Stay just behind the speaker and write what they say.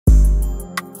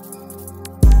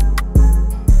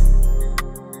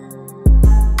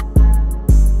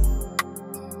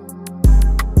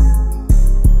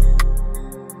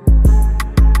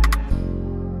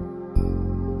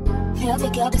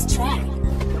kill this track.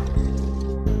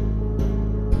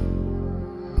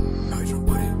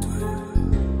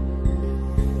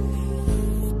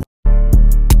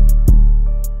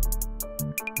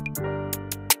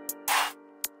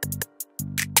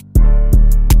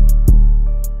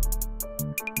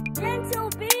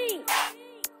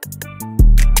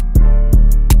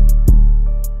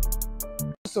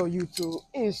 So YouTube,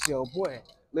 it's your boy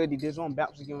Lil D Dizzle. I'm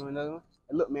back to give him another one.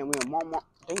 And look, man, we in Walmart.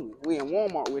 Dang, we in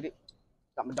Walmart with it.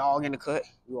 Got my dog in the cut.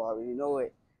 You already know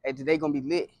it. Hey, today gonna be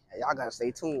lit. Hey, y'all gotta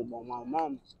stay tuned, on my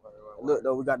mama. Look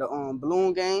though, we got the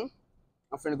balloon game.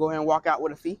 I'm finna go ahead and walk out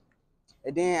with a fee.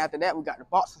 And then after that, we got the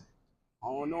boxing. I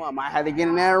don't know. I might have to get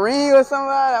in that ring or something.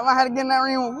 I might have to get in that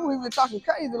ring. We've been talking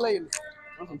crazy lately.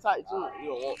 I'm some tight too. You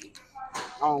don't want me.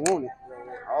 I don't want it.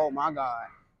 Oh my God.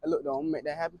 Hey, look though, I'm gonna make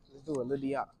that happen. Let's do it. Lil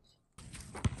D out.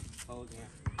 Oh, yeah.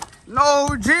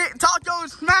 No, Jit, talk your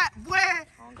smack, boy.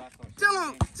 Tell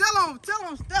him,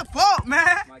 step up, man.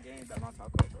 My game's at my top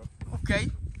up, bro.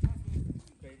 Okay.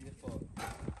 Crazy as fuck.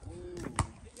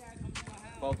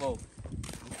 Ooh. 4-4.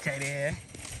 Okay, then.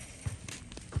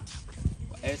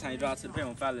 Every time you drive to the pin,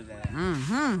 I'm follow that.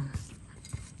 Mm-hmm.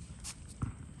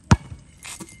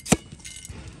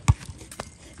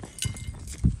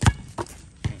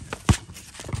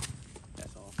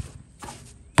 That's all.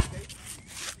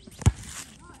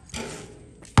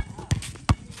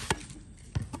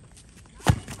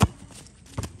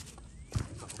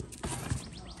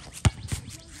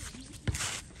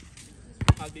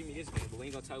 I'll beat me this game, but we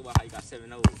ain't gonna talk about how you got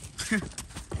 7-0.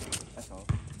 That's all.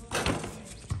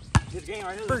 This game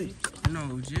right here.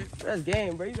 No, Jit. That's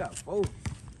game, bro. You got 4.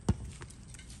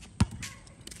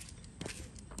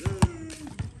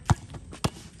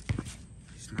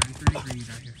 It's 93 degrees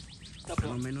out here. That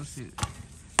don't make no sense.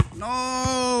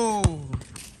 No!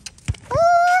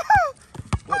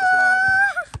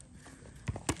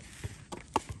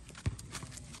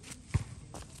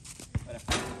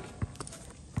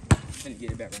 Let me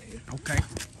get it back right here. Okay.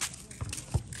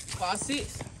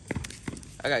 5-6.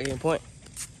 I gotta get a point.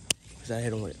 Cause I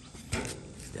hit him with it.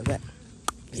 Step back.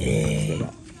 Yeah. Step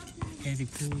back. Heavy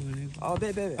pull. Oh,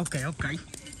 baby. Okay.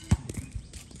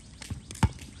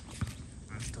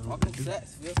 Welcome to that,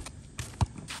 Phil.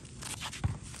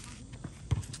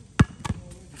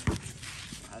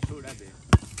 I threw that bit.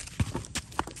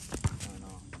 Oh,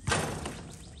 no.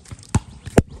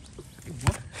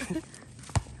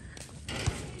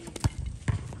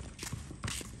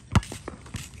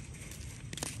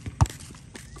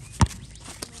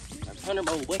 Hunter,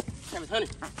 bro, boy. Travis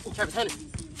Hunter.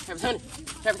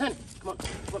 Come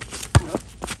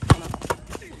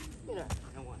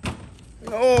on.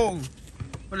 No!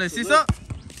 What is this up?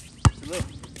 Look.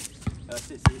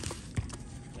 6-6.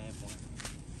 Game point.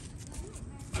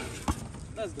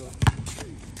 Let's go.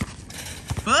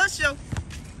 First show.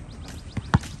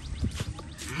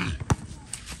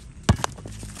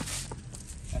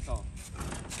 That's all.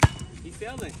 He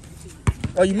failing.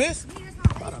 Oh, you missed?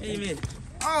 Yeah, you missed.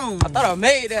 Oh! I thought I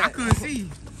made that. I couldn't see.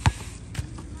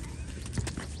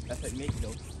 That's how you make it,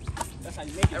 though. That's how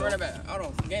you make it. Hey, run it back. Hold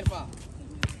on. Game 5.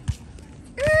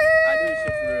 I do this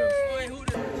shit for real. Wait, who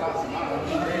did?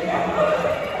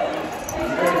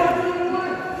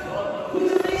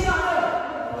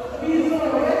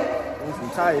 Some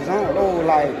tight zone. No,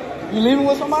 like, you leaving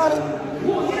with somebody?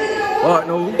 What?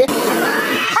 No.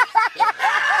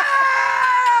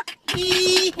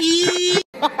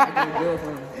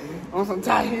 On some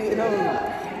tight head, no. Alright,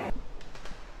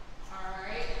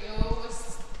 yo,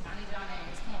 I need y'all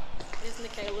names. Come on. It's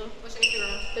Nikayla. What's your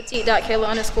Instagram?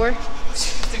 Petite.Kayla_.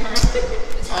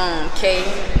 K,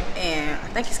 and I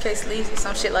think it's K Sleazy,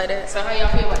 some shit like that. So how y'all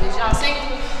feel about this? Y'all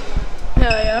single?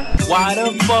 Hell yeah. Why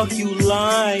the fuck you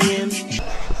lying?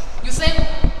 You single?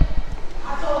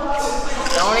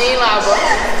 Don't even lie, bro.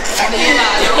 Don't even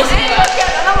lie.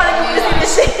 Nobody can see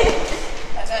this shit.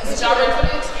 Is y'all ready for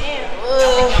this? Y'all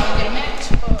think y'all gonna get a match?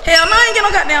 Hell no, I ain't get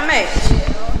no goddamn match.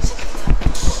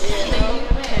 Hell no.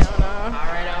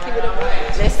 Alright. Keep it up.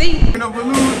 Let's see.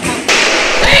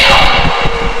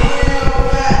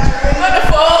 What the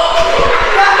fuck?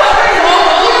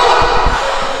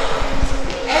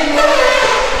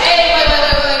 Hey, wait.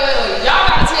 Y'all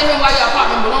gotta tell him why y'all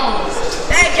popping balloons.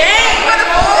 That game, what the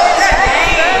fuck? That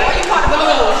game. Why you popping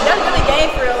balloons? That's really game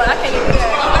for real. Like, I can't even do that.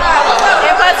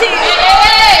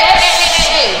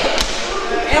 Hey.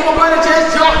 And my brother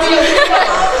just jumped in.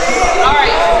 Alright.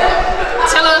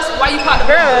 Tell us why you popped the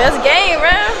balloons. Bro, that's game,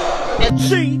 bro.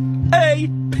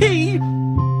 C-A-P.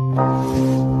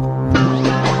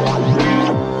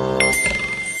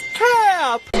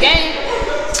 Cap. Game.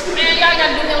 Man, y'all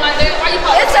gotta do him like that. Why you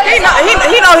call him?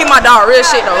 He know he my dog. Real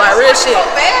shit though, like real shit.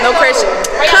 No crazy.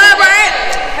 Cuz, right?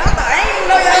 I ain't even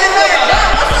know y'all in here.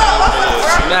 What's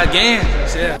up? That game.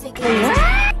 Yeah.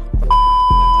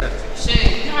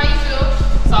 Shit, you know how you feel?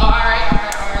 So, alright.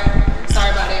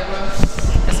 Sorry about that, bro.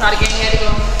 That's how the game had to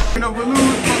go.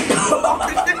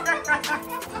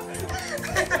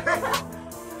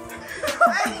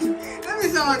 That me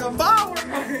sound like a firework.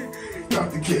 Not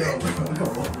the kill, bro.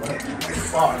 Come on, man.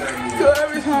 Oh, that So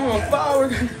every time a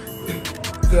firework.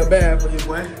 Feel bad for you,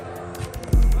 boy.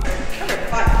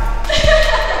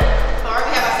 Alright,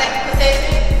 we have our second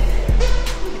possession.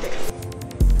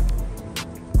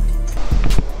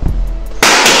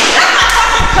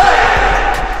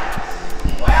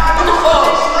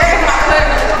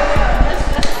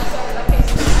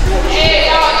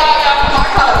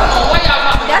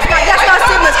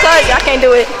 I can't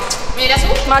do it. Man, that's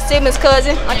who? My sibling's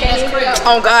cousin. I can't even do it.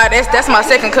 Oh God, that's my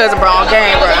second cousin, bro. On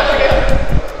game, bro.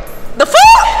 The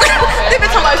fuck? They been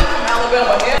talking about you from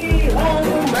Alabama. How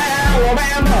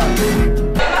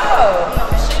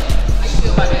you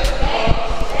feel about that?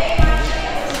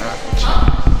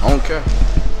 I don't care.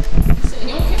 You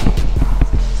don't care?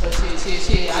 So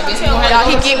shit. I guess you don't have Y'all,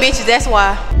 he get bitches, that's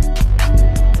why.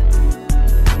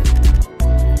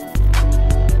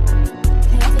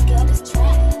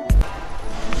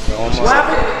 What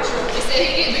happened? He said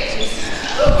he get bitches.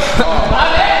 My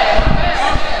bad.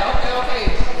 Okay.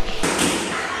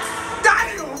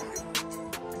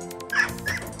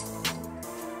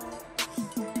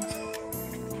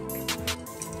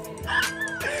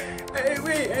 Hey,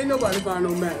 wait, ain't nobody find no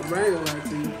Mac, bro. I ain't gonna lie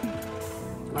to you.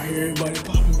 I hear everybody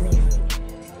popping, bro. I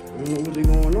don't know what's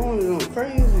going on. It's going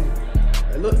crazy.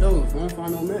 Hey, look though, if I don't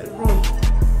find no Mac, bro,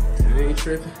 I ain't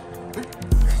tripping.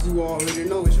 You already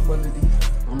know it's your brother D.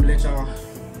 I'm gonna let y'all.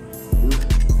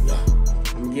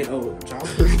 I'm gonna get over it.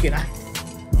 Y'all get out.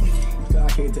 I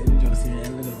can't take the joke serious.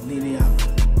 Look, leave it out.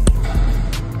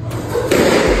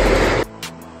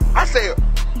 I said,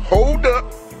 hold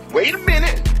up. Wait a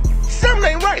minute. Something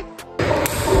ain't right.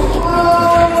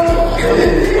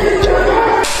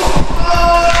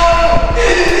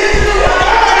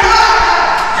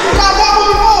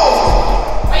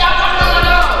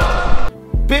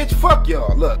 Bitch, fuck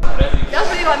y'all. Look. That's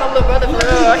really like my little brother, for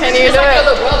real. I can't even do it.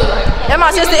 Little brother, like. That's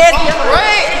my sister Eddie.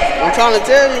 Right? I'm trying to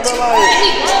tell you, bro. Like,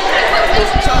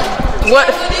 What?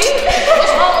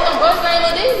 What's wrong with them brothers named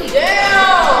Lil D?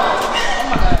 Damn.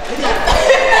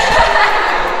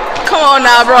 Come on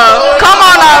now, bro. Come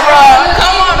on now, bro.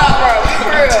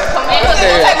 For real. Come on. He'll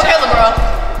take Michaela, bro.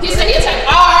 He said he'll take.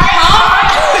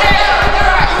 Alright.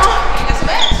 That's a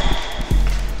match.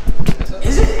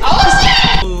 Is it? Oh,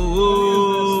 shit!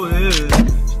 Ooh, yeah.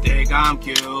 She think I'm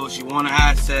cute. She wanna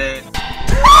have sex.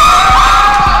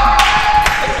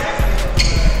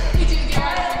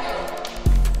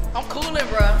 I'm cooling,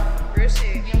 bro. Real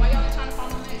shit. And why y'all trying to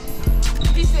find the next?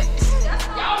 He said,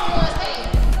 y'all the ones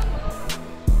hating.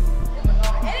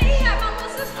 And then he had my little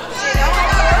sister. Shit, I want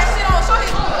to got that shit on. Show his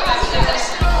He got that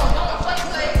shit on. Don't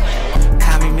play.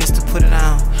 Call me Mr. Put It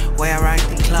On, where I write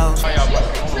the clothes.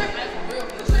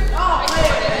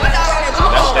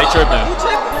 They tripping.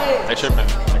 They tripping.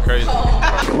 They're crazy.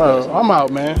 Bro, I'm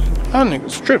out, man. That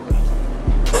nigga's tripping.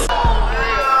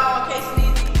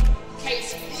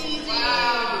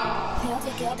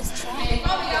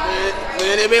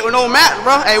 man, they bet with no match,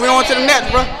 bro. Hey, we on to the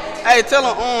next, bro. Hey, tell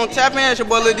them, tap in, it's your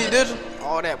boy Lil D Digital.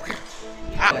 All that.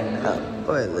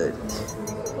 Boy, look.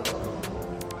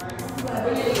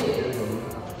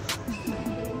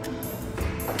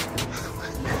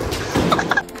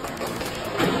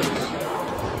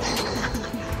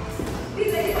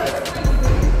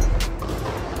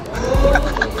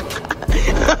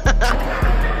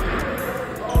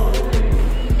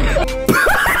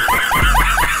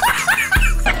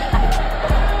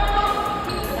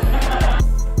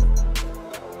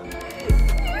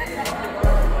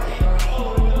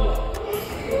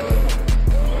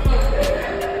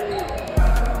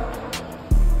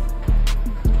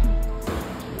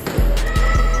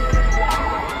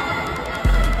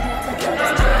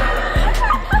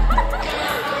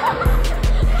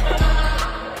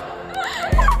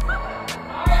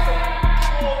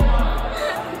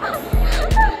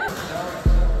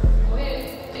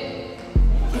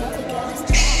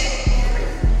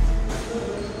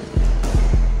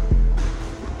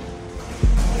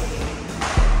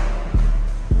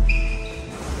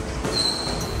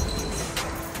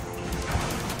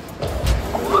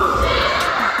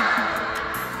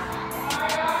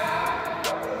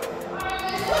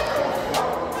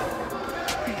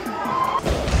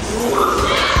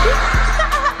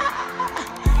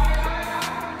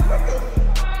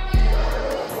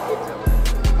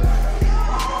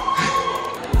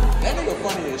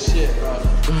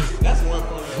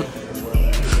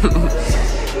 I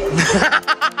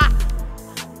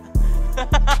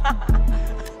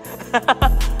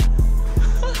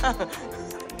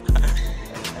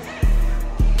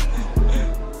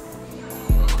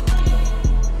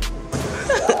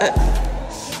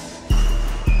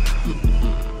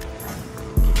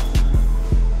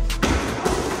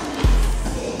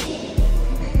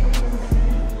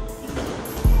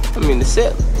mean, the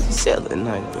sell at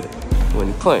night, but when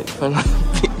he punched like a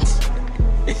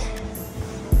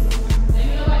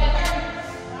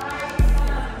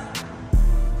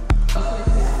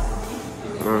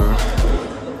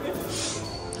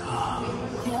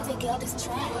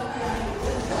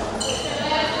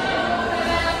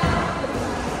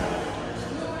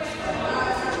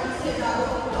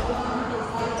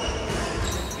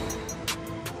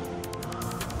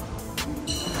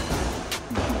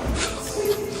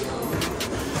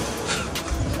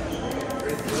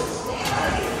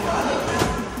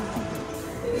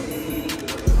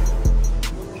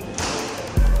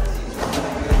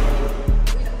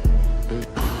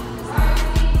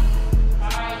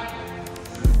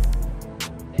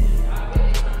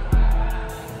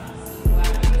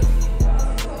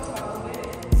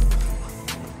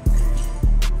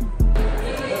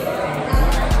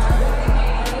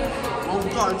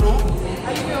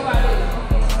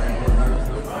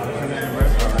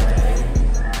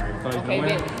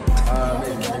bitch.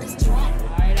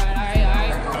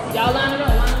 Y'all line it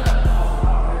up,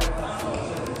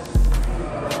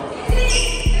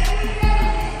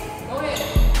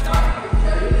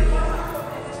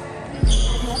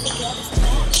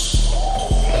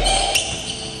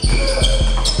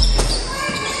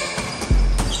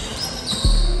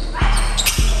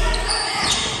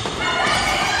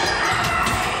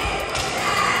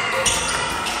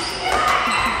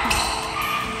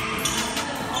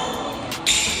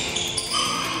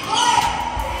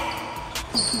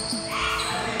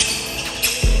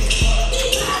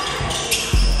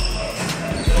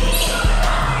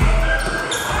 Go ahead.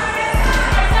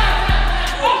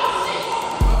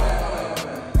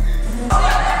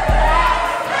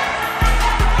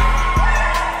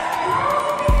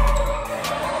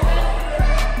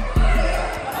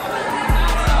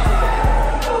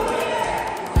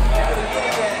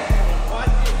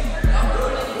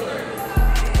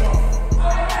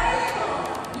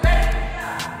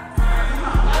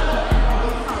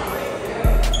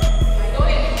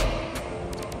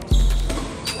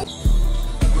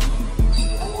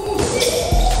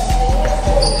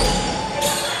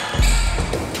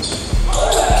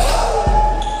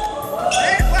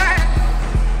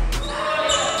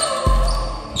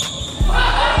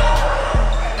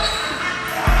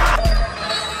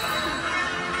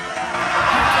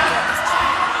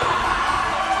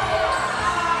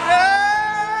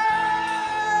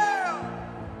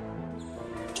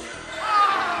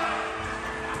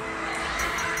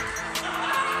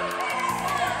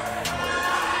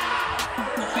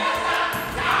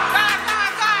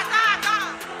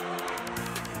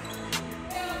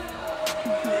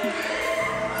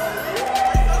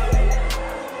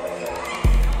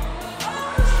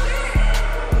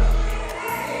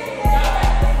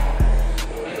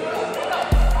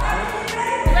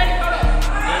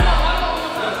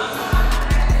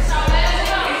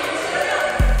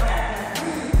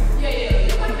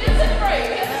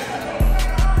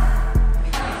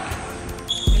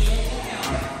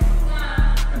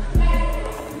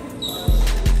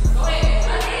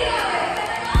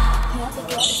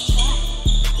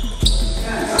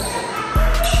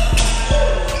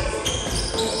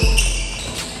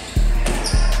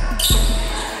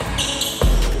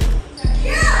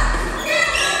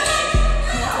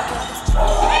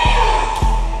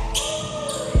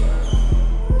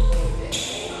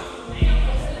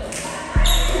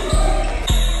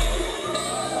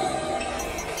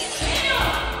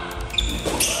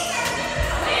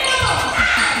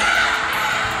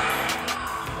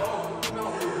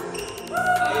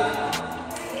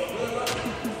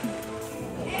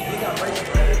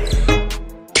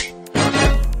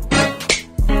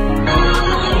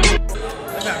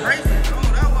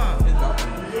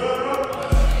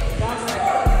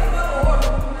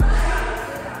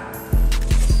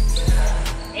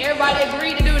 Everybody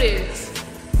agreed to do this.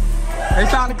 They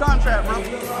signed the contract, bro.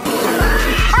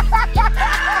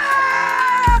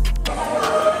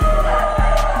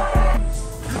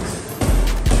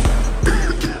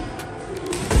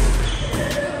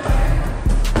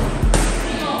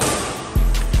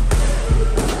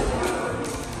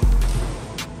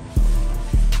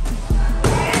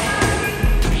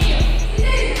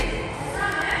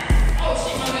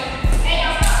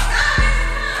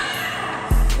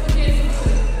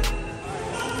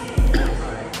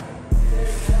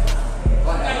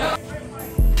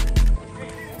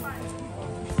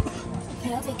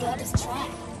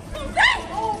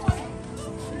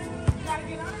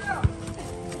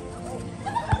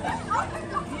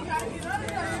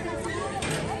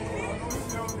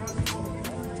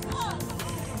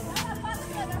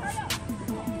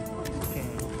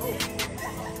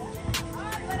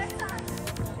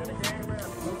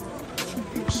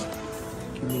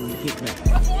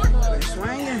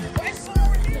 swinging.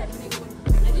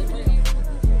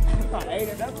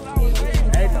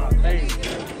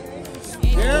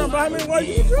 Yeah, but I mean, what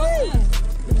you doing?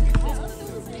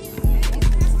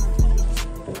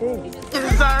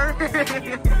 Yes, sir.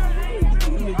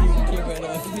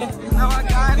 No, I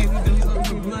got it.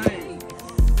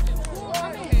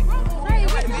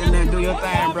 And then do your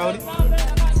thing, Brody.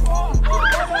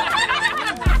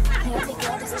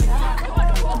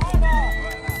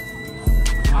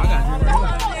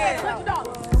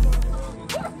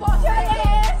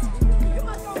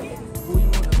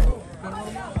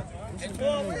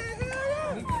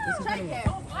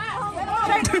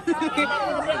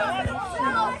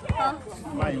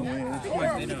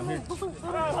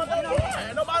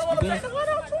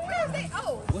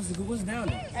 What's down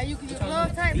there? Hey, you can use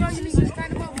love tight, bro. You need to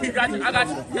tighten them up. I got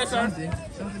you. Yes, sir.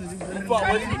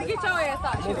 Get your ass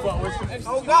out.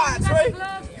 Oh, God, Trey.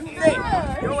 You thick.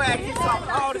 Your ass keep talking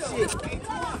all the shit.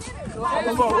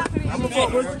 I'm a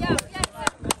fuck with you.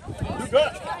 You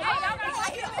good?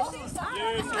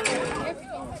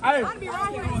 Hey.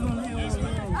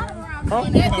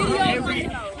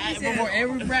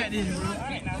 Every practice.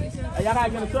 Hey, y'all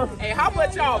gotta get a stuff. Hey, how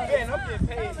much y'all betting? I'm getting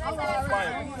paid.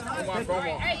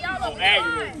 Hey, y'all over there. In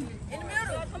the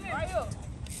middle. Come here. Right here.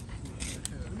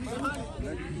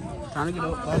 Trying to get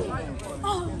up.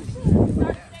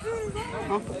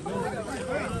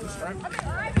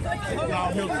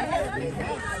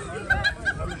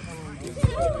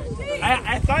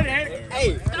 I started.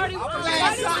 Hey, 31.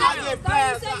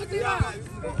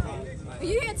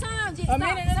 You had time, just stop.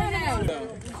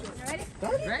 Ready?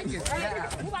 Ready?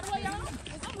 Move out the way, y'all. I'm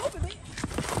moving, bitch.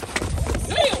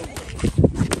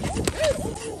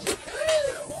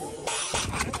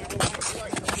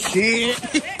 shit.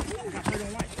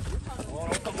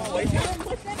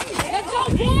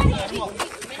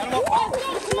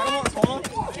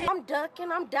 I'm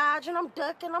ducking, I'm dodging, I'm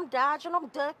ducking, I'm dodging, I'm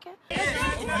ducking. He's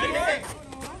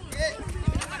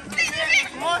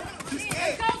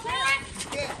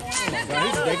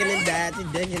ducking and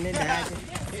dodging, ducking and dodging.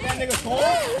 That nigga torn?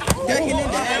 Ducking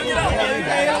and dodging.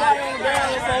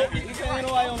 He can't ain't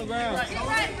nobody on the ground.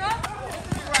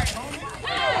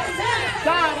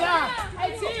 Down.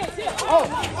 Hey, chill. Oh.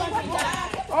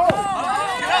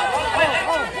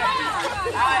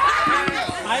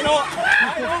 I know.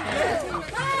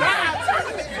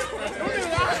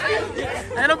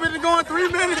 Ain't no been going 3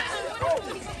 minutes.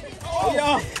 Oh,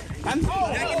 yo. I'm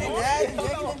ducking and dodging.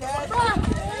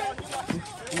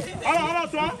 Hold on,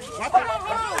 son.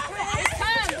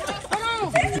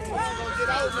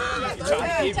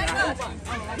 It's time.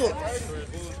 Come on.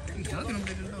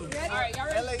 Alright, y'all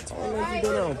ready?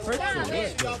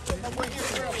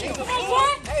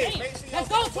 Let's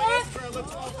go, Twan.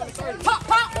 Pop.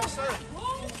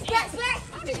 Slack.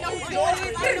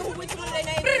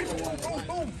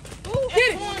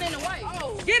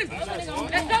 Get him.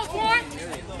 Let's go, Twan.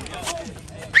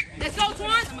 Let's go, Twan. Let's go.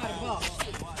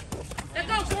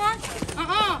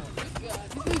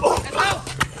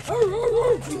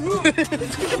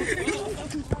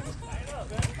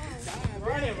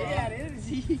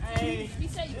 He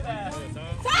said you time.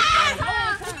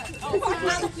 Alright,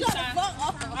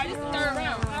 this is the third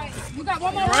round. You got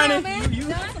one more round, man.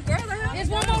 It's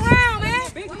one more round, man.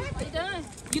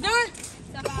 You done?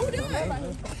 Who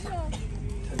done?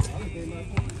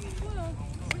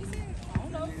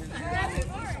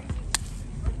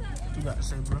 You got to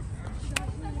say, bro.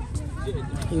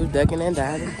 He was ducking and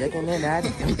dodging, ducking and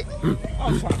dodging.